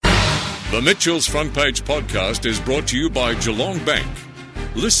The Mitchell's Front Page podcast is brought to you by Geelong Bank.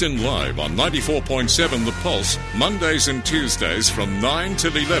 Listen live on 94.7 The Pulse, Mondays and Tuesdays from 9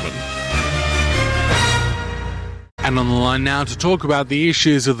 till 11. And on the line now to talk about the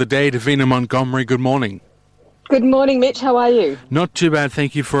issues of the day, Davina Montgomery. Good morning. Good morning, Mitch. How are you? Not too bad,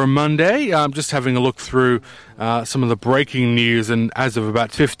 thank you, for a Monday. I'm just having a look through some of the breaking news, and as of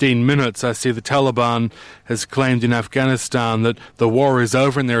about 15 minutes, I see the Taliban has claimed in Afghanistan that the war is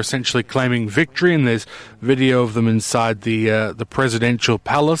over, and they're essentially claiming victory, and there's video of them inside the presidential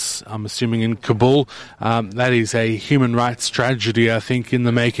palace, I'm assuming in Kabul. That is a human rights tragedy, I think, in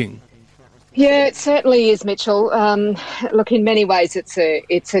the making. Yeah, it certainly is, Mitchell. Look, in many ways, it's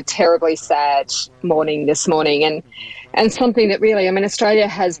a terribly sad morning this morning, and something that really, Australia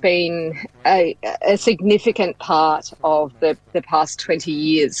has been a significant part of the past 20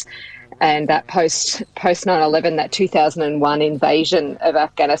 years, and that post 9/11, that 2001 invasion of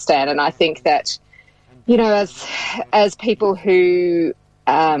Afghanistan. And I think that, as people who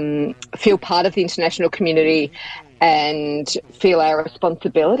feel part of the international community and feel our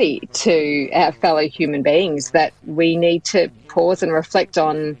responsibility to our fellow human beings, that we need to pause and reflect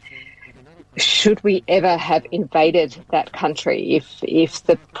on, should we ever have invaded that country? If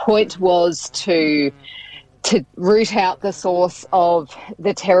the point was to root out the source of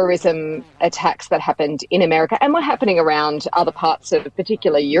the terrorism attacks that happened in America and were happening around other parts of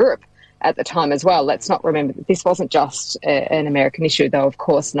particularly Europe at the time as well. Let's not remember that this wasn't just an American issue, though, of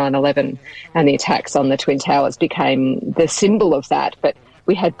course, 9/11 and the attacks on the Twin Towers became the symbol of that. But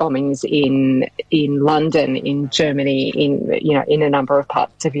we had bombings in London, in Germany, in a number of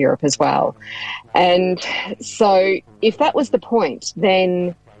parts of Europe as well. And so if that was the point,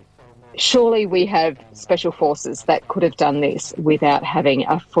 then surely we have special forces that could have done this without having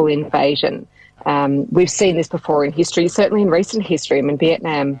a full invasion. We've seen this before in history, certainly in recent history.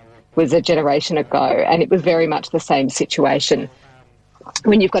 Vietnam was a generation ago, and it was very much the same situation.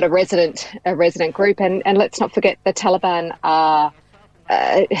 When you've got a resident group, and let's not forget the Taliban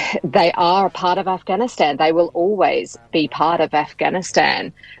they are a part of Afghanistan. They will always be part of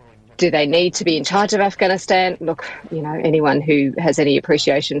Afghanistan. Do they need to be in charge of Afghanistan? Look, anyone who has any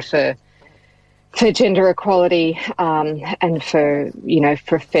appreciation for gender equality and for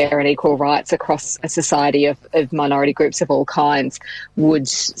fair and equal rights across a society of minority groups of all kinds would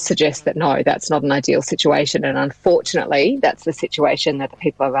suggest that no, that's not an ideal situation. And unfortunately, that's the situation that the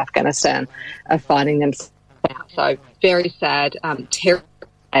people of Afghanistan are finding themselves in. So very sad, terrible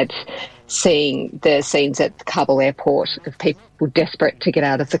at seeing the scenes at Kabul airport of people desperate to get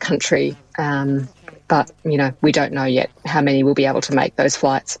out of the country. But, we don't know yet how many will be able to make those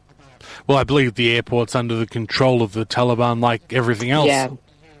flights. Well, I believe the airport's under the control of the Taliban, like everything else. Yeah.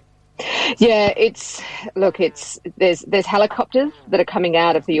 There's helicopters that are coming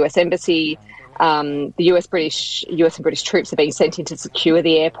out of the US Embassy. The US and British troops are being sent in to secure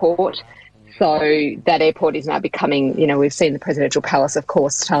the airport. So that airport is now becoming, we've seen the presidential palace, of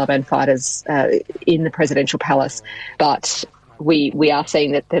course, Taliban fighters in the presidential palace, but we are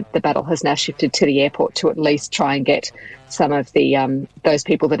seeing that the battle has now shifted to the airport to at least try and get some of the those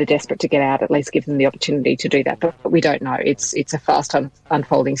people that are desperate to get out, at least give them the opportunity to do that. But we don't know. It's a fast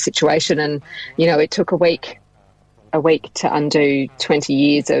unfolding situation, and it took a week to undo 20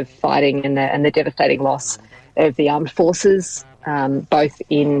 years of fighting and the devastating loss of the armed forces, both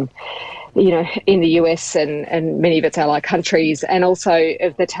in the US and many of its allied countries, and also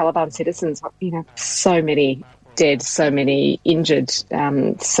of the Taliban citizens. So many dead, so many injured,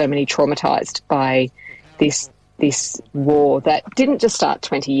 so many traumatised by this war that didn't just start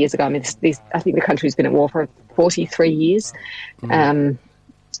 20 years ago. I think the country's been at war for 43 years.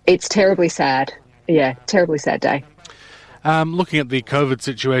 It's terribly sad. Yeah, terribly sad day. Looking at the COVID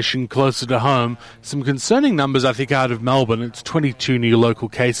situation closer to home, some concerning numbers, I think, out of Melbourne. It's 22 new local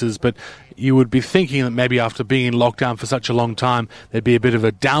cases, but you would be thinking that maybe after being in lockdown for such a long time, there'd be a bit of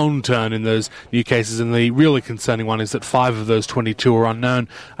a downturn in those new cases, and the really concerning one is that 5 of those 22 are unknown.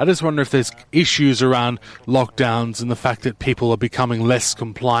 I just wonder if there's issues around lockdowns and the fact that people are becoming less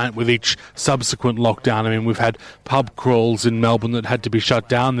compliant with each subsequent lockdown. We've had pub crawls in Melbourne that had to be shut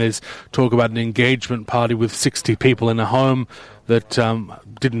down. There's talk about an engagement party with 60 people in a home that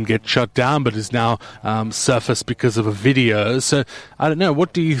didn't get shut down but is now surfaced because of a video. So, I don't know,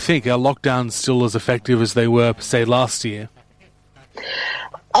 what do you think? Are lockdowns still as effective as they were, say, last year?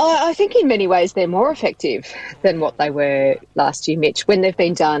 I think in many ways they're more effective than what they were last year, Mitch, when they've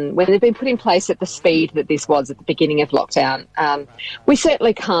been put in place at the speed that this was at the beginning of lockdown. We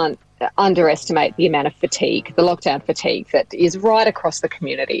certainly can't underestimate the amount of fatigue, the lockdown fatigue that is right across the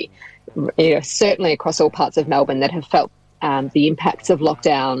community, certainly across all parts of Melbourne that have felt the impacts of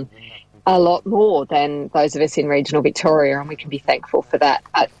lockdown a lot more than those of us in regional Victoria, and we can be thankful for that.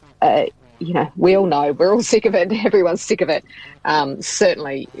 We all know we're all sick of it. Everyone's sick of it.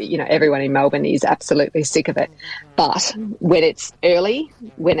 Certainly, everyone in Melbourne is absolutely sick of it. But when it's early,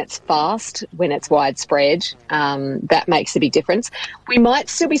 when it's fast, when it's widespread, that makes a big difference. We might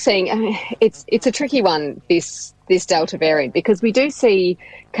still be seeing. It's a tricky one, this Delta variant, because we do see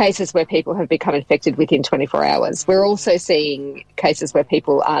cases where people have become infected within 24 hours. We're also seeing cases where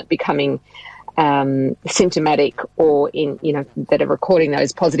people aren't becoming symptomatic or that are recording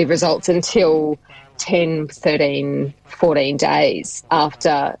those positive results until 10, 13, 14 days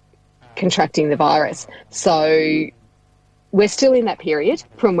after contracting the virus. So we're still in that period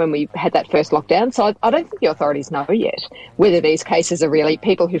from when we had that first lockdown. So I don't think the authorities know yet whether these cases are really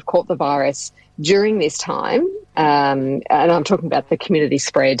people who've caught the virus during this time. And I'm talking about the community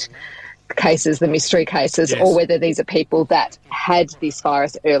spread cases, the mystery cases, yes, or whether these are people that had this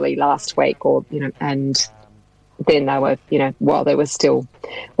virus early last week, or and then they were while they were still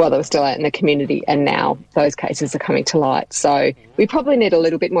out in the community, and now those cases are coming to light. So we probably need a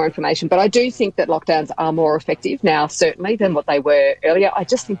little bit more information, but I do think that lockdowns are more effective now, certainly, than what they were earlier. I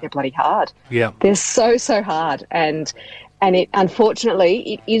just think they're bloody hard. Yeah, they're so hard, and it,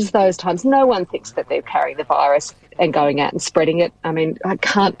 unfortunately, it is those times. No one thinks that they're carrying the virus and going out and spreading it. I mean, I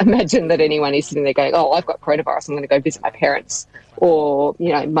can't imagine that anyone is sitting there going, oh, I've got coronavirus, I'm going to go visit my parents or,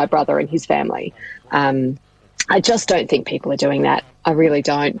 my brother and his family. I just don't think people are doing that. I really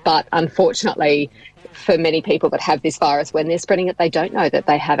don't. But unfortunately, for many people that have this virus, when they're spreading it, they don't know that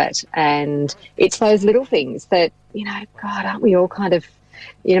they have it. And it's those little things that, God, aren't we all kind of,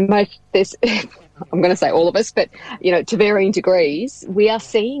 there's... I'm going to say all of us, but, to varying degrees, we are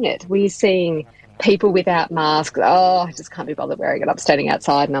seeing it. We're seeing people without masks. Oh, I just can't be bothered wearing it. I'm standing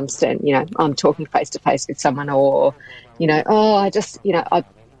outside and I'm talking face to face with someone, or, why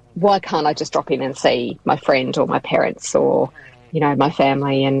can't I just drop in and see my friend or my parents or, my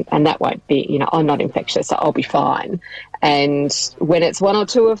family, and that won't be, I'm not infectious, so I'll be fine. And when it's one or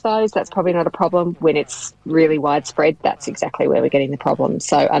two of those, that's probably not a problem. When it's really widespread, that's exactly where we're getting the problem.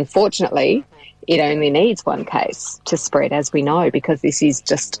 So unfortunately, it only needs one case to spread, as we know, because this is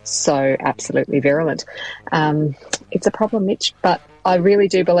just so absolutely virulent. It's a problem, Mitch, but I really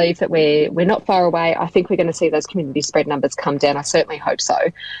do believe that we're not far away. I think we're going to see those community spread numbers come down. I certainly hope so,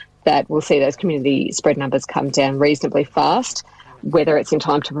 that we'll see those community spread numbers come down reasonably fast. Whether it's in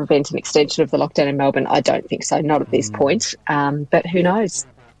time to prevent an extension of the lockdown in Melbourne, I don't think so, not at this point, but who knows.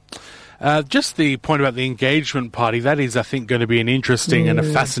 Just the point about the engagement party, that is, I think, going to be an interesting and a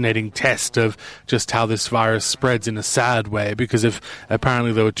fascinating test of just how this virus spreads in a sad way, because if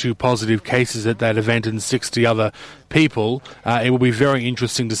apparently there were 2 positive cases at that event and 60 other people, it will be very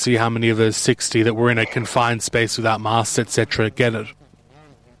interesting to see how many of those 60 that were in a confined space without masks, etc., get it.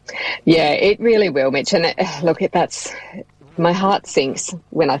 Yeah, it really will, Mitch. And that's... My heart sinks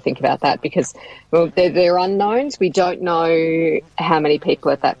when I think about that, because, they're unknowns. We don't know how many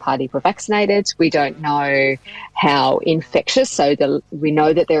people at that party were vaccinated. We don't know how infectious. So we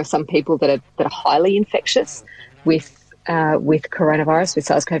know that there are some people that are highly infectious with coronavirus, with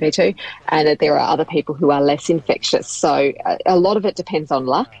SARS-CoV-2, and that there are other people who are less infectious. So a lot of it depends on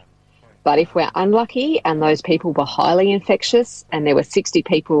luck. But if we're unlucky and those people were highly infectious and there were 60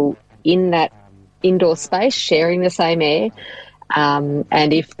 people in that indoor space sharing the same air,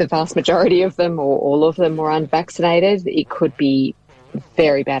 and if the vast majority of them or all of them were unvaccinated, it could be a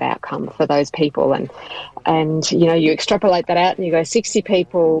very bad outcome for those people. And you extrapolate that out and you go 60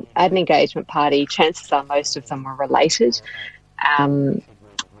 people at an engagement party, chances are most of them were related.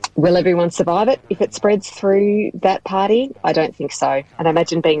 Will everyone survive it if it spreads through that party? I don't think so. And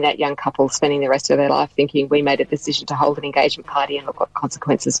imagine being that young couple spending the rest of their life thinking, we made a decision to hold an engagement party and look what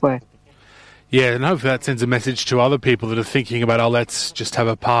consequences were. Yeah, and hopefully that sends a message to other people that are thinking about, let's just have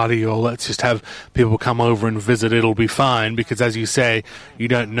a party, or let's just have people come over and visit, it'll be fine, because as you say, you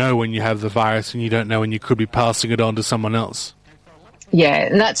don't know when you have the virus and you don't know when you could be passing it on to someone else. Yeah,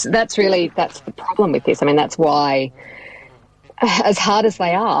 and that's the problem with this. I mean, that's why, as hard as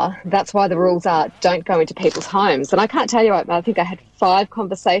they are, that's why the rules are don't go into people's homes. And I can't tell you, I think I had 5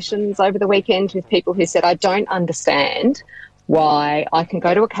 conversations over the weekend with people who said, I don't understand why I can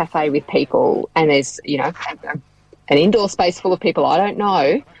go to a cafe with people and there's, an indoor space full of people I don't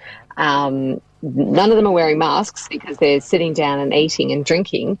know. None of them are wearing masks because they're sitting down and eating and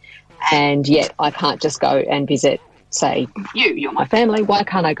drinking, and yet I can't just go and visit, say, you're my family. Why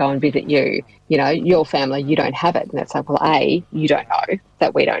can't I go and visit you? Your family, you don't have it. And it's like, well, A, you don't know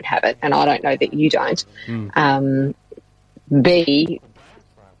that we don't have it, and I don't know that you don't. B,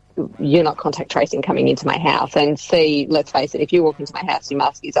 you're not contact tracing coming into my house. And C, let's face it, if you walk into my house, your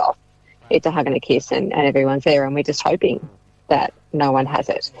mask is off, it's a hug and a kiss and everyone's there, and we're just hoping that no one has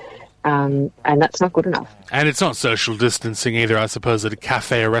it. And that's not good enough. And it's not social distancing either, I suppose. At a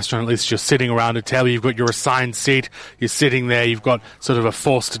cafe or restaurant, at least you're sitting around a table, you've got your assigned seat, you're sitting there, you've got sort of a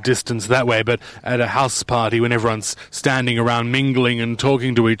forced distance that way. But at a house party, when everyone's standing around mingling and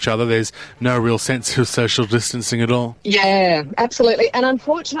talking to each other, there's no real sense of social distancing at all. Yeah, absolutely. And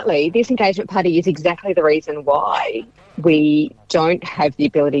unfortunately, this engagement party is exactly the reason why we don't have the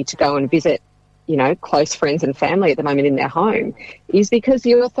ability to go and visit close friends and family at the moment in their home, is because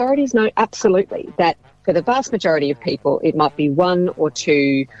the authorities know absolutely that for the vast majority of people, it might be one or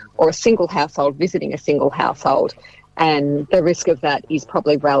two or a single household visiting a single household, and the risk of that is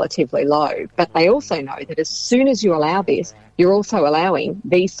probably relatively low. But they also know that as soon as you allow this, you're also allowing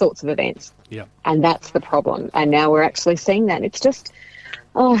these sorts of events. Yeah. And that's the problem. And now we're actually seeing that. It's just,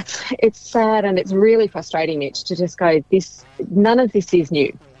 it's sad, and it's really frustrating, Mitch, to just go, none of this is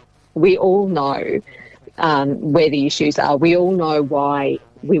new. We all know where the issues are. We all know why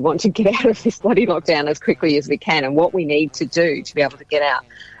we want to get out of this bloody lockdown as quickly as we can and what we need to do to be able to get out.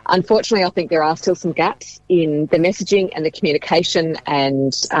 Unfortunately, I think there are still some gaps in the messaging and the communication,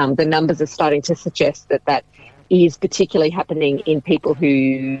 and the numbers are starting to suggest that is particularly happening in people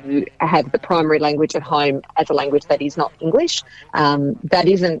who have the primary language at home as a language that is not English. That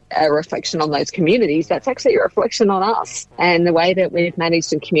isn't a reflection on those communities. That's actually a reflection on us and the way that we've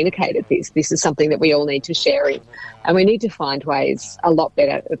managed and communicated this. This is something that we all need to share in. And we need to find ways a lot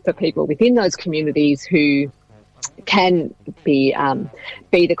better for people within those communities who can be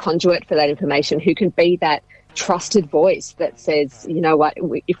the conduit for that information, who can be that trusted voice that says, you know what,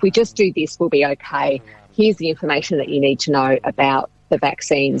 if we just do this, we'll be okay. Here's the information that you need to know about the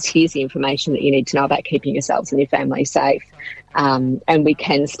vaccines. Here's the information that you need to know about keeping yourselves and your family safe. And we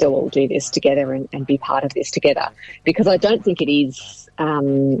can still all do this together and be part of this together. Because I don't think it is,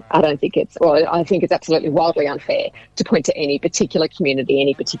 I think it's absolutely wildly unfair to point to any particular community,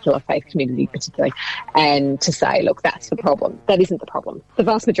 any particular faith community particularly, and to say, look, that's the problem. That isn't the problem. The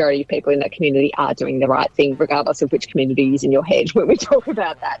vast majority of people in that community are doing the right thing, regardless of which community is in your head when we talk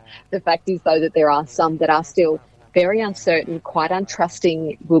about that. The fact is, though, that there are some that are still very uncertain, quite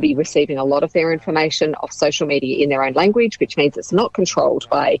untrusting, will be receiving a lot of their information off social media in their own language, which means it's not controlled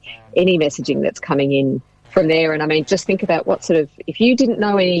by any messaging that's coming in from there. And I mean, just think about what sort of, if you didn't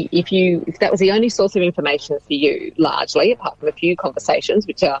know if that was the only source of information for you, largely, apart from a few conversations,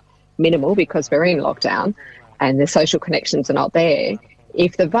 which are minimal because we're in lockdown and the social connections are not there,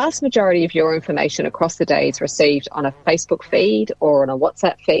 if the vast majority of your information across the day is received on a Facebook feed or on a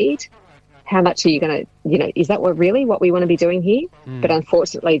WhatsApp feed, how much are you going to, is that what we want to be doing here? But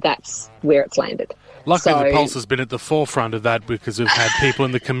unfortunately, that's where it's landed. Luckily, the Pulse has been at the forefront of that because we've had people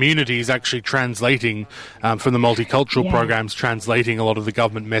in the communities actually translating from the multicultural programs, translating a lot of the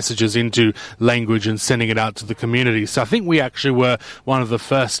government messages into language and sending it out to the community. So I think we actually were one of the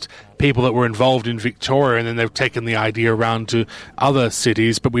first people that were involved in Victoria, and then they've taken the idea around to other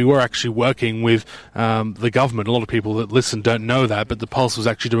cities. But we were actually working with the government. A lot of people that listen don't know that, but the Pulse was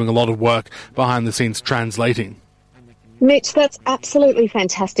actually doing a lot of work behind the scenes translating. Mitch, that's absolutely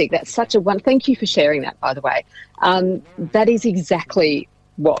fantastic. That's such a one. Thank you for sharing that, by the way. That is exactly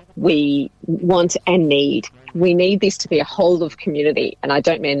what we want and need. We need this to be a whole of community, and I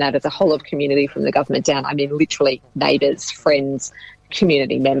don't mean that as a whole of community from the government down. I mean literally neighbours, friends,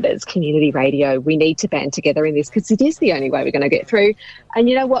 community members, community radio. We need to band together in this because it is the only way we're going to get through. And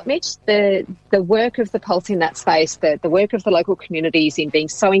you know what, Mitch? The work of the Pulse in that space, the work of the local communities in being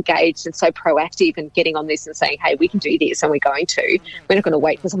so engaged and so proactive and getting on this and saying, hey, we can do this and we're going to. We're not going to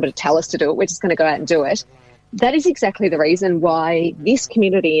wait for somebody to tell us to do it. We're just going to go out and do it. That is exactly the reason why this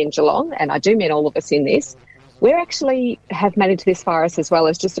community in Geelong, and I do mean all of us in this, we actually have managed this virus as well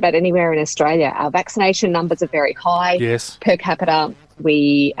as just about anywhere in Australia. Our vaccination numbers are very high per capita.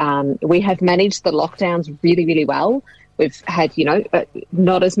 We have managed the lockdowns really, really well. We've had,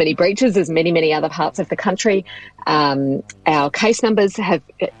 not as many breaches as many other parts of the country. Our case numbers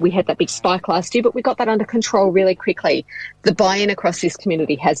we had that big spike last year, but we got that under control really quickly. The buy-in across this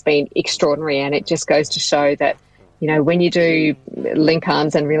community has been extraordinary, and it just goes to show that, when you do link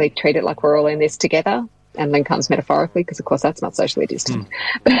arms and really treat it like we're all in this together, and link arms metaphorically, because of course that's not socially distant.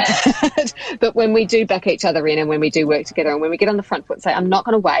 But when we do back each other in and when we do work together and when we get on the front foot and say, I'm not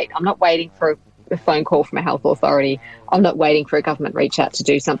going to wait, I'm not waiting for a phone call from a health authority, I'm not waiting for a government reach out to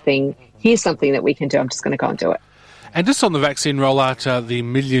do something, here's something that we can do, I'm just going to go and do it. And just on the vaccine rollout, the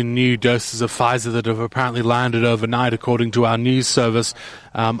 1 million new doses of Pfizer that have apparently landed overnight, according to our news service.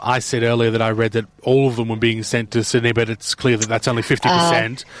 I said earlier that I read that all of them were being sent to Sydney, but it's clear that that's only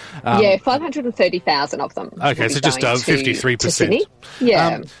 50%. 530,000 of them. Okay, so just over 53%. To Sydney.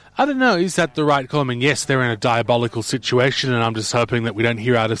 Yeah. I don't know, is that the right call? I mean, yes, they're in a diabolical situation, and I'm just hoping that we don't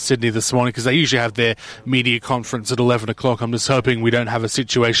hear out of Sydney this morning, because they usually have their media conference at 11 o'clock. I'm just hoping we don't have a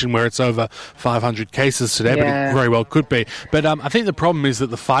situation where it's over 500 cases today, but it very well could be. But I think the problem is that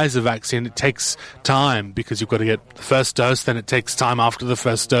the Pfizer vaccine, it takes time, because you've got to get the first dose, then it takes time after the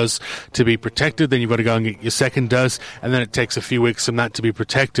first dose to be protected, then you've got to go and get your second dose, and then it takes a few weeks from that to be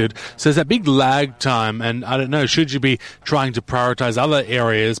protected. So there's that big lag time, and I don't know, should you be trying to prioritise other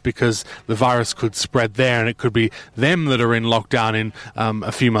areas, because the virus could spread there and it could be them that are in lockdown in a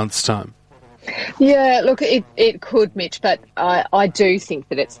few months' time? Yeah, look, it could, Mitch, but I do think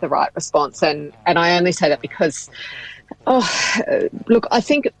that it's the right response, and I only say that because, look, I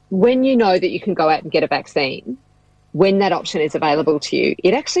think when you know that you can go out and get a vaccine, when that option is available to you,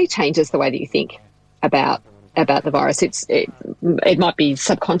 it actually changes the way that you think about the virus. It might be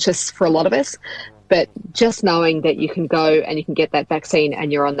subconscious for a lot of us, but just knowing that you can go and you can get that vaccine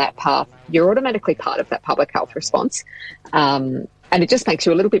and you're on that path, you're automatically part of that public health response. And it just makes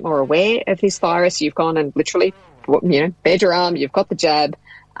you a little bit more aware of this virus. You've gone and literally, bared your arm, you've got the jab.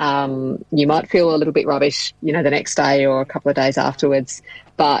 You might feel a little bit rubbish, the next day or a couple of days afterwards,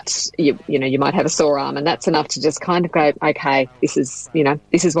 but you might have a sore arm, and that's enough to just kind of go, okay, this is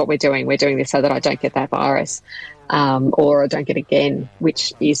what we're doing. We're doing this so that I don't get that virus. Or I don't get again,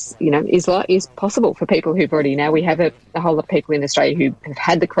 which is possible for people who've already, now we have a whole lot of people in Australia who have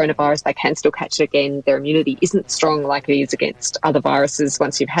had the coronavirus. They can still catch it again. Their immunity isn't strong like it is against other viruses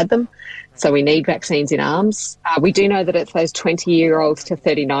once you've had them. So we need vaccines in arms. We do know that it's those 20-year-olds to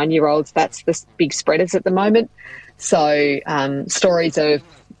 39-year-olds. That's the big spreaders at the moment. So stories of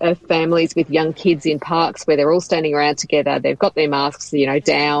families with young kids in parks where they're all standing around together. They've got their masks,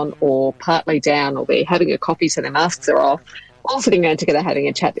 down or partly down, or they're having a coffee so their masks are off, all sitting around together having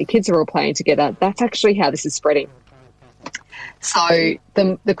a chat. The kids are all playing together. That's actually how this is spreading. So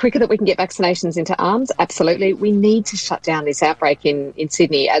the quicker that we can get vaccinations into arms, absolutely. We need to shut down this outbreak in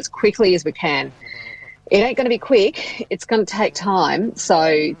Sydney as quickly as we can. It ain't going to be quick. It's going to take time.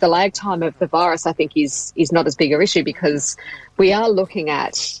 So the lag time of the virus, I think, is not as big an issue, because we are looking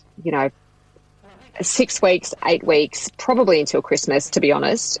at, 6 weeks, 8 weeks, probably until Christmas, to be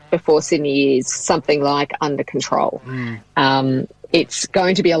honest, before Sydney is something like under control. It's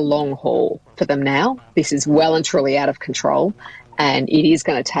going to be a long haul for them now. This is well and truly out of control. And it is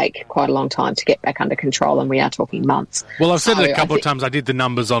going to take quite a long time to get back under control, and we are talking months. Well, I've said it a couple of times. I did the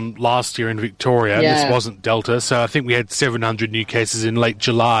numbers on last year in Victoria, and this wasn't Delta, so I think we had 700 new cases in late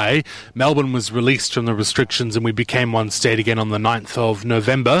July. Melbourne was released from the restrictions, and we became one state again on the 9th of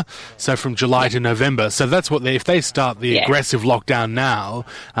November, so from July to November. So that's what if they start the aggressive lockdown now,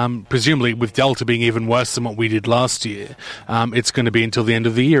 presumably with Delta being even worse than what we did last year, it's going to be until the end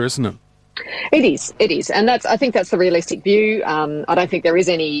of the year, isn't it? It is. And I think that's the realistic view. I don't think there is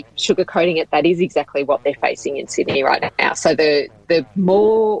any sugarcoating it. That is exactly what they're facing in Sydney right now. So the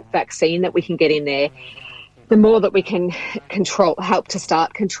more vaccine that we can get in there, the more that we can help to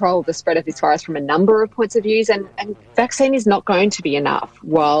start control the spread of this virus from a number of points of views. And vaccine is not going to be enough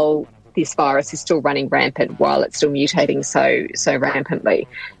while this virus is still running rampant, while it's still mutating so rampantly.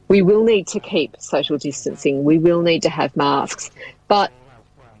 We will need to keep social distancing. We will need to have masks. But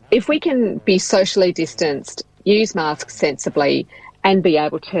if we can be socially distanced, use masks sensibly, and be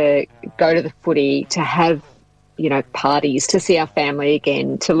able to go to the footy, to have, parties, to see our family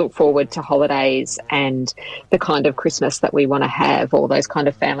again, to look forward to holidays and the kind of Christmas that we want to have, or those kind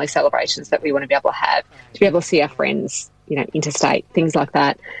of family celebrations that we want to be able to have, to be able to see our friends, interstate, things like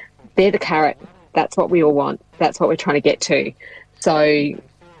that. They're the carrot. That's what we all want. That's what we're trying to get to. So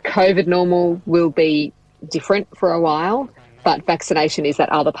COVID normal will be different for a while, but vaccination is that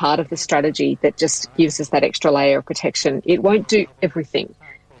other part of the strategy that just gives us that extra layer of protection. It won't do everything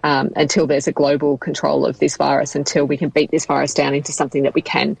until there's a global control of this virus, until we can beat this virus down into something that we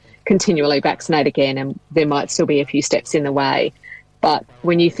can continually vaccinate again, and there might still be a few steps in the way. But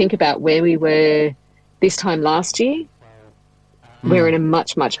when you think about where we were this time last year, we're in a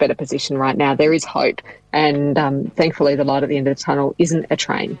much, much better position right now. There is hope, and thankfully the light at the end of the tunnel isn't a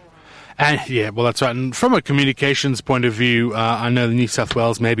train. Well, that's right. And from a communications point of view, I know the New South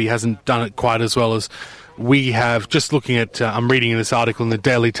Wales maybe hasn't done it quite as well as we have. Just looking at, I'm reading this article in the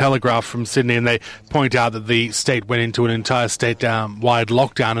Daily Telegraph from Sydney, and they point out that the state went into an entire state-wide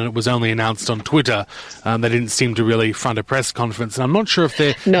lockdown, and it was only announced on Twitter. They didn't seem to really front a press conference. And I'm not sure if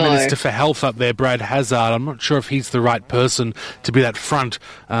their Minister for Health up there, Brad Hazzard, I'm not sure if he's the right person to be that first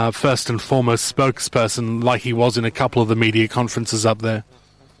and foremost spokesperson like he was in a couple of the media conferences up there.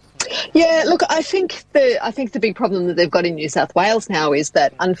 Yeah, look, I think the big problem that they've got in New South Wales now is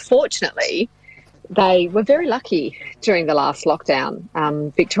that, unfortunately, they were very lucky during the last lockdown.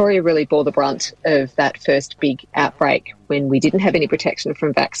 Victoria really bore the brunt of that first big outbreak when we didn't have any protection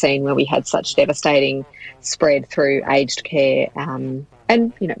from vaccine, when we had such devastating spread through aged care, and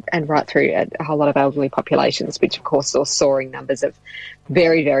right through a whole lot of elderly populations, which of course saw soaring numbers of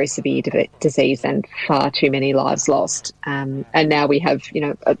very, very severe disease and far too many lives lost. And now we have,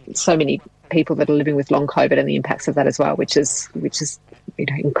 so many people that are living with long COVID and the impacts of that as well, which is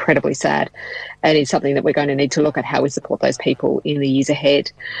incredibly sad, and it's something that we're going to need to look at how we support those people in the years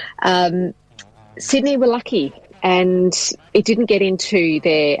ahead. Sydney were lucky, and it didn't get into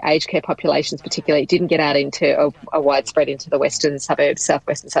their aged care populations particularly. It didn't get out into a widespread into the western suburbs,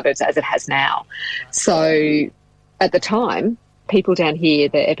 southwestern suburbs, as it has now. So at the time, people down here,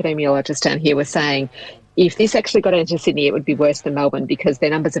 the epidemiologists down here were saying, if this actually got into Sydney, it would be worse than Melbourne, because their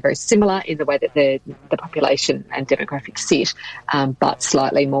numbers are very similar in the way that the population and demographics sit, but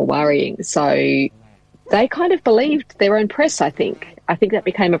slightly more worrying. So they kind of believed their own press, I think. I think that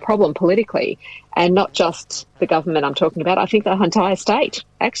became a problem politically, and not just the government I'm talking about. I think the entire state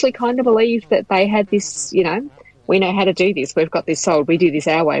actually kind of believed that they had this, we know how to do this. We've got this sold. We do this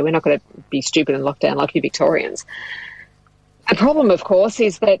our way. We're not going to be stupid and lock down like you Victorians. The problem, of course,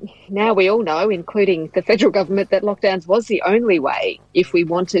 is that now we all know, including the federal government, that lockdowns was the only way if we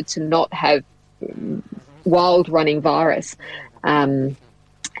wanted to not have wild-running virus. And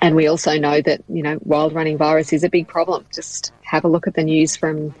we also know that, wild-running virus is a big problem. Just have a look at the news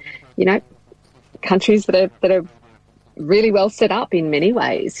from, countries that are really well set up in many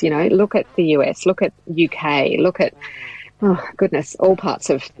ways. Look at the US, look at UK, look at, all parts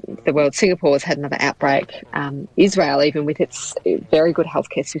of the world. Singapore's had another outbreak. Israel, even with its very good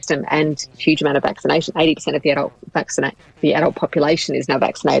healthcare system and huge amount of vaccination, 80% of the adult population is now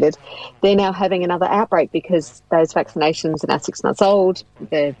vaccinated. They're now having another outbreak because those vaccinations are now 6 months old.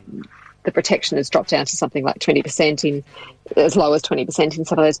 The protection has dropped down to something like 20%, as low as 20% in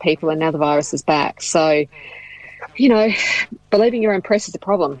some of those people, and now the virus is back. So, believing your own press is a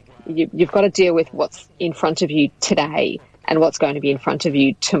problem. You've got to deal with what's in front of you today and what's going to be in front of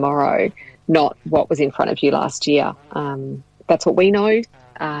you tomorrow, not what was in front of you last year. That's what we know.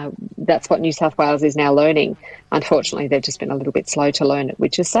 That's what New South Wales is now learning. Unfortunately, they've just been a little bit slow to learn it,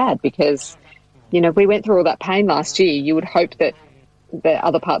 which is sad because, we went through all that pain last year. You would hope that the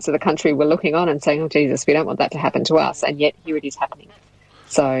other parts of the country were looking on and saying, oh, Jesus, we don't want that to happen to us. And yet here it is happening.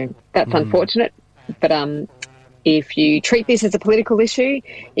 So that's unfortunate. But if you treat this as a political issue,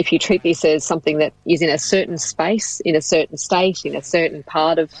 if you treat this as something that is in a certain space, in a certain state, in a certain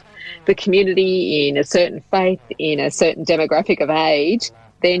part of the community, in a certain faith, in a certain demographic of age,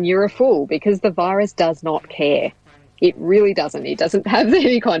 then you're a fool, because the virus does not care. It really doesn't. It doesn't have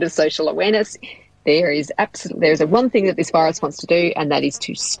any kind of social awareness. There is one thing that this virus wants to do, and that is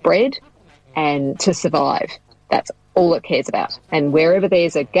to spread and to survive. That's all it cares about. And wherever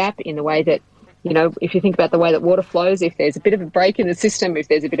there's a gap in the way that, if you think about the way that water flows, if there's a bit of a break in the system, if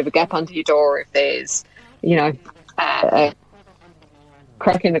there's a bit of a gap under your door, if there's, a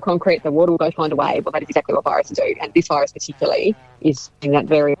crack in the concrete, the water will go find a way. Well, that is exactly what viruses do. And this virus particularly is doing that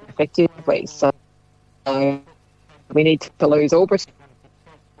very effectively. So we need to lose all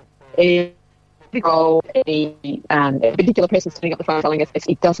any particular person standing up the front telling us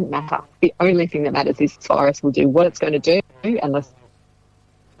it doesn't matter. The only thing that matters is this virus will do what it's going to do unless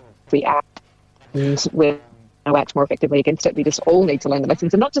we act. And we're going to act more effectively against it. We just all need to learn the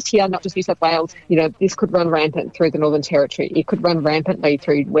lessons. And not just here, not just New South Wales. This could run rampant through the Northern Territory. It could run rampantly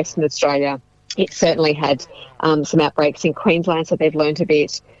through Western Australia. It certainly had some outbreaks in Queensland, so they've learned a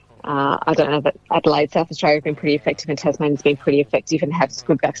bit. I don't know, but Adelaide, South Australia have been pretty effective, and Tasmania's been pretty effective and have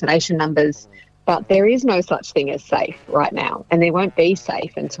good vaccination numbers. But there is no such thing as safe right now, and there won't be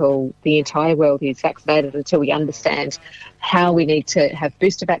safe until the entire world is vaccinated, until we understand how we need to have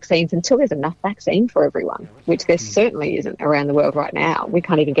booster vaccines, until there's enough vaccine for everyone, which there certainly isn't around the world right now. We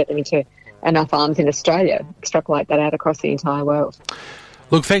can't even get them into enough arms in Australia. Extrapolate that out across the entire world.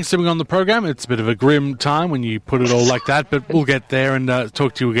 Look, thanks for being on the program. It's a bit of a grim time when you put it all like that, but we'll get there and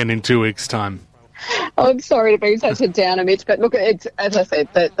talk to you again in 2 weeks' time. I'm sorry to be such a downer, Mitch, but look, it's, as I said,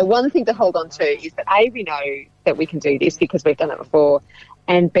 the one thing to hold on to is that A, we know that we can do this because we've done it before,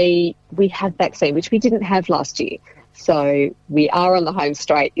 and B, we have vaccine, which we didn't have last year. So we are on the home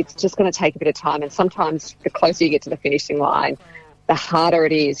straight. It's just going to take a bit of time, and sometimes the closer you get to the finishing line, the harder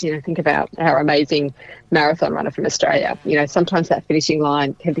it is. Think about our amazing marathon runner from Australia. Sometimes that finishing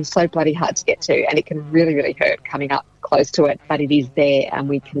line can be so bloody hard to get to, and it can really, really hurt coming up close to it, but it is there and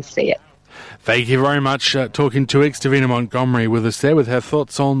we can see it. Thank you very much. Talking to Davina Montgomery with us there with her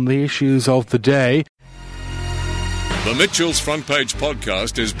thoughts on the issues of the day. The Mitchell's Front Page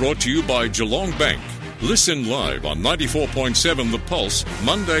podcast is brought to you by Geelong Bank. Listen live on 94.7 The Pulse,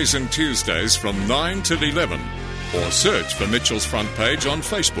 Mondays and Tuesdays from 9 till 11. Or search for Mitchell's Front Page on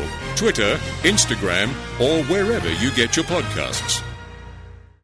Facebook, Twitter, Instagram, or wherever you get your podcasts.